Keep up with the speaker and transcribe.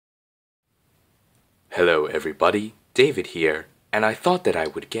Hello everybody, David here, and I thought that I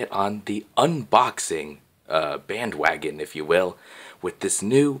would get on the unboxing bandwagon, if you will, with this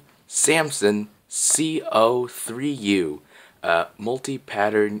new Samson C03U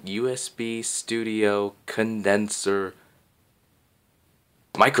multi-pattern USB studio condenser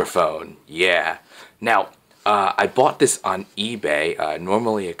microphone. Yeah. Now, I bought this on eBay.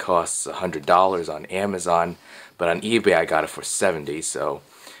 Normally it costs $100 on Amazon, but on eBay I got it for $70, so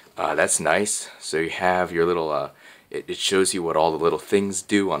that's nice. So you have your little, it shows you what all the little things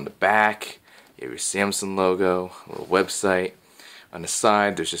do on the back. You have your Samson logo, a little website. On the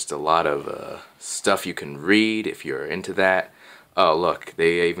side, there's just a lot of stuff you can read if you're into that. Oh, look,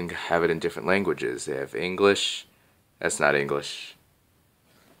 they even have it in different languages. They have English. That's not English.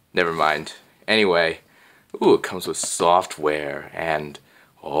 Never mind. Anyway, ooh, it comes with software, and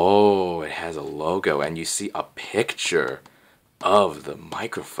oh, it has a logo, and you see a picture of the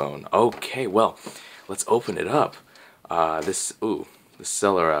microphone. Okay, well, let's open it up. The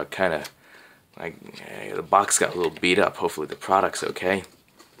seller kind of, like, the box got a little beat up. Hopefully the product's okay.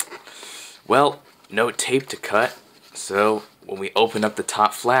 Well, no tape to cut, so when we open up the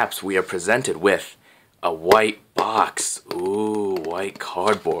top flaps, we are presented with a white box. Ooh, white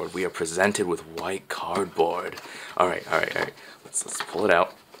cardboard. We are presented with white cardboard. All right. Let's pull it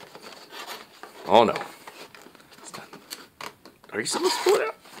out. Oh no. Are you supposed to pull it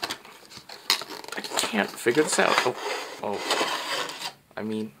out? I can't figure this out. Oh. I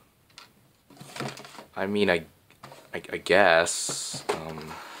guess.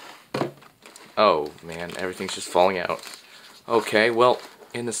 Oh man, everything's just falling out. Okay, well,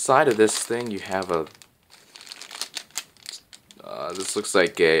 in the side of this thing you have a. This looks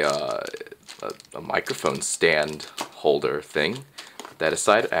like a microphone stand holder thing. Put that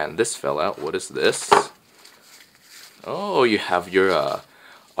aside, and this fell out. What is this? Oh, you have your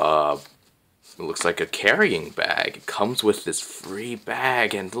it looks like a carrying bag. It comes with this free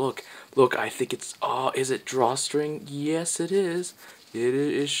bag, and look, I think it's, is it drawstring? Yes, it is.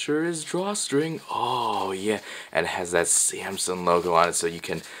 It sure is drawstring. Oh, yeah. And it has that Samson logo on it so you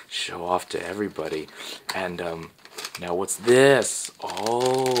can show off to everybody. And, now what's this?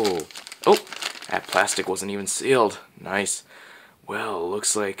 Oh, that plastic wasn't even sealed. Nice. Well,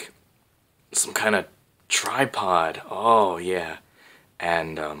 looks like some kind of tripod. Oh, yeah.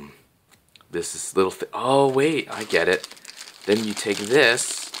 And, this is little thing. Oh, wait, I get it. Then you take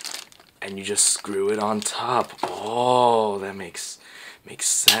this and you just screw it on top. Oh, that makes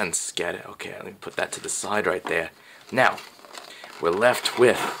sense. Get it? Okay, let me put that to the side right there. Now, we're left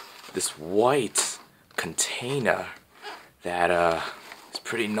with this white container that is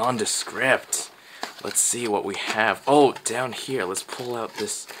pretty nondescript. Let's see what we have. Oh, down here, let's pull out the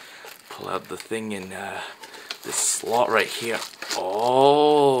thing in this slot right here.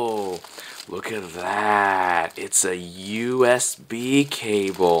 Oh, look at that. It's a USB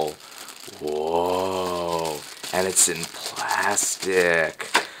cable. Whoa. And it's in plastic.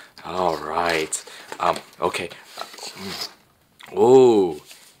 All right. Okay. Oh,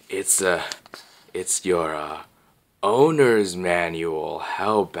 it's your owner's manual.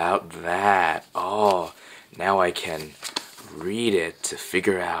 How about that? Oh, now I can read it to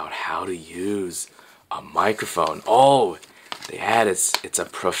figure out how to use a microphone. Oh, they had it's a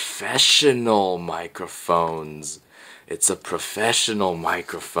professional microphones. It's a professional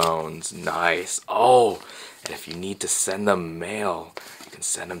microphones. Nice. Oh, and if you need to send them mail, you can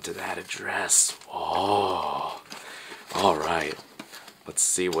send them to that address. Oh, all right. Let's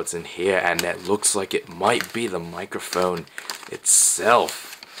see what's in here, and that looks like it might be the microphone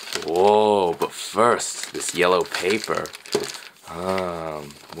itself. Whoa, but first, this yellow paper.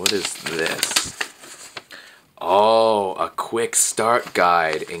 What is this? Oh, a quick start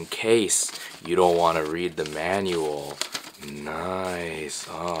guide in case you don't want to read the manual. Nice.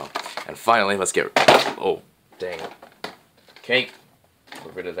 Oh, and finally, let's get. Oh, dang it. Okay,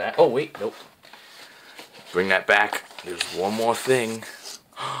 get rid of that. Oh, wait, nope. Bring that back. There's one more thing.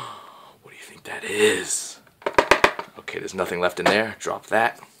 What do you think that is? Okay, there's nothing left in there. Drop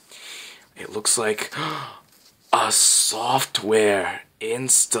that. It looks like a software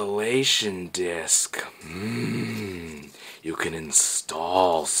installation disc. You can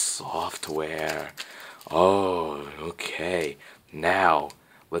install software. Oh, okay. Now,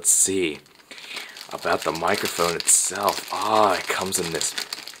 let's see about the microphone itself. Oh, it comes in this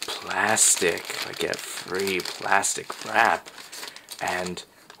plastic. I get free plastic wrap. And,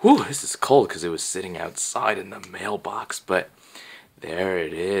 whew, this is cold because it was sitting outside in the mailbox. But there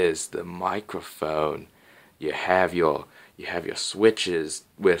it is, the microphone. You have your switches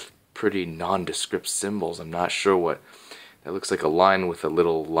with pretty nondescript symbols. I'm not sure what That looks like a line with a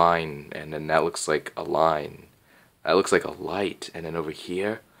little line, and then that looks like a line. That looks like a light, and then over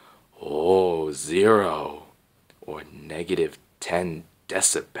here, oh, 0 or -10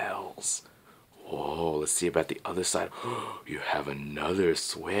 decibels. Oh, let's see about the other side. You have another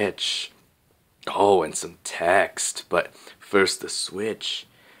switch. Oh, and some text. But first the switch.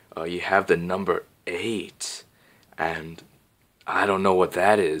 You have the number 8. And I don't know what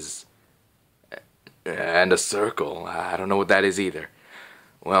that is. And a circle. I don't know what that is either.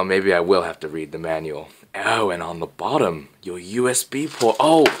 Well, maybe I will have to read the manual. Oh, and on the bottom, your USB port.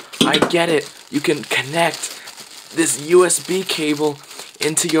 Oh, I get it. You can connect this USB cable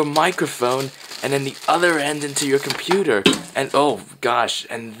into your microphone and then the other end into your computer. And oh gosh,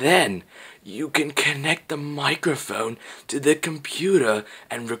 and then you can connect the microphone to the computer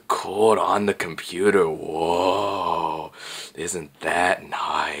and record on the computer. Whoa, isn't that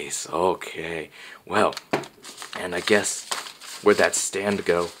nice? Okay, well, and I guess where'd that stand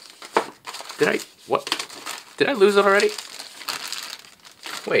go? What? Did I lose it already?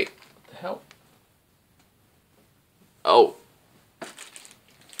 Wait, what the hell? Oh.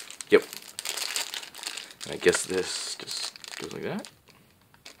 Yep. I guess this just goes like that.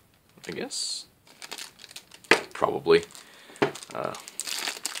 I guess. Probably.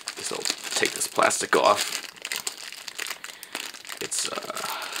 Guess I'll take this plastic off. It's,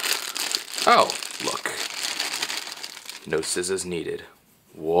 oh, look. No scissors needed.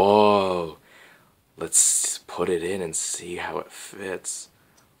 Whoa. Let's put it in and see how it fits.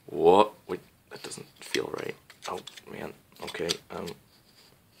 Whoa. Wait, that doesn't feel right. Oh, man. Okay,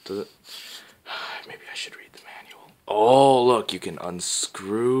 does it? Maybe I should read the manual. Oh, look, you can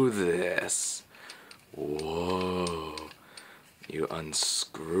unscrew this. Whoa. You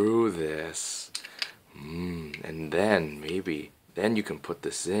unscrew this. And then, then you can put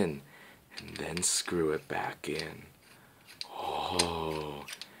this in and then screw it back in. Oh,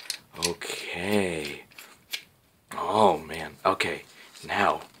 okay. Oh, man. Okay,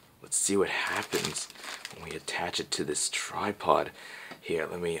 now, let's see what happens when we attach it to this tripod. Here,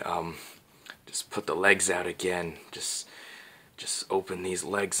 let me, just put the legs out again. Just open these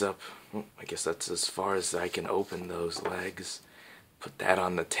legs up. Oh, I guess that's as far as I can open those legs. Put that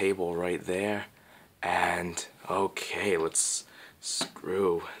on the table right there. And, okay, let's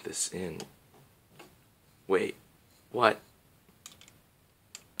screw this in. Wait, what?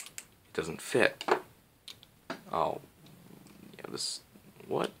 It doesn't fit. Oh, yeah,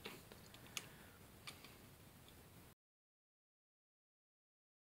 what?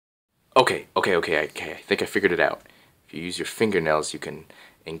 Okay, I think I figured it out. If you use your fingernails, you can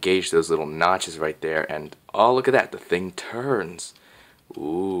engage those little notches right there, and oh, look at that, the thing turns.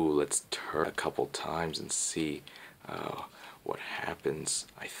 Ooh, let's turn a couple times and see what happens.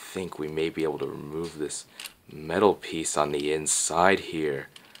 I think we may be able to remove this metal piece on the inside here.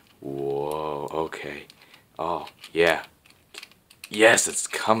 Whoa, okay. Oh, yeah. Yes, it's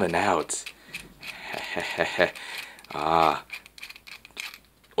coming out. Ah.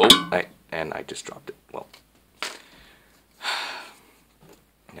 Oh, and I just dropped it. Well,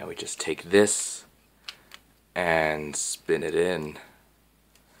 now we just take this and spin it in.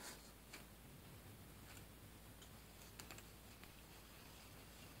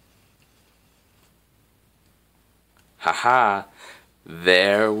 Haha,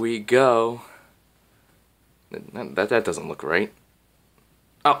 there we go. That doesn't look right.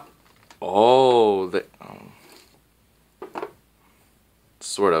 Oh,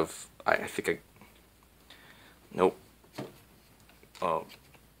 sort of. I think nope. Oh.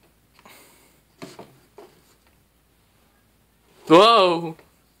 Whoa.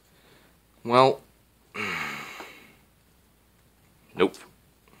 Well. Nope.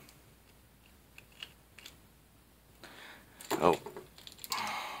 Oh.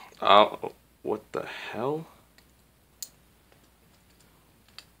 Oh. What the hell?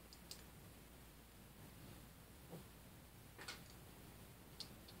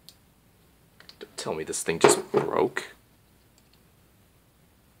 Don't tell me this thing just broke.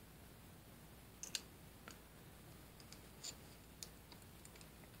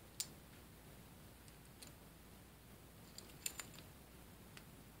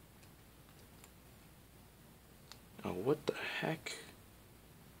 Oh, what the heck?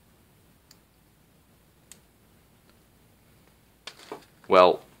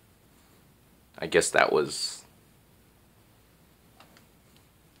 Well, I guess that was...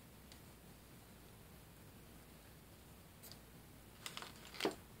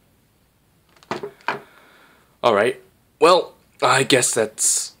 Alright, well, I guess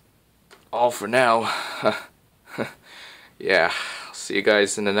that's all for now. Yeah, I'll see you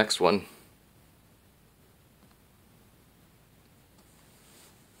guys in the next one.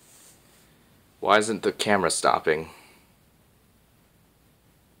 Why isn't the camera stopping?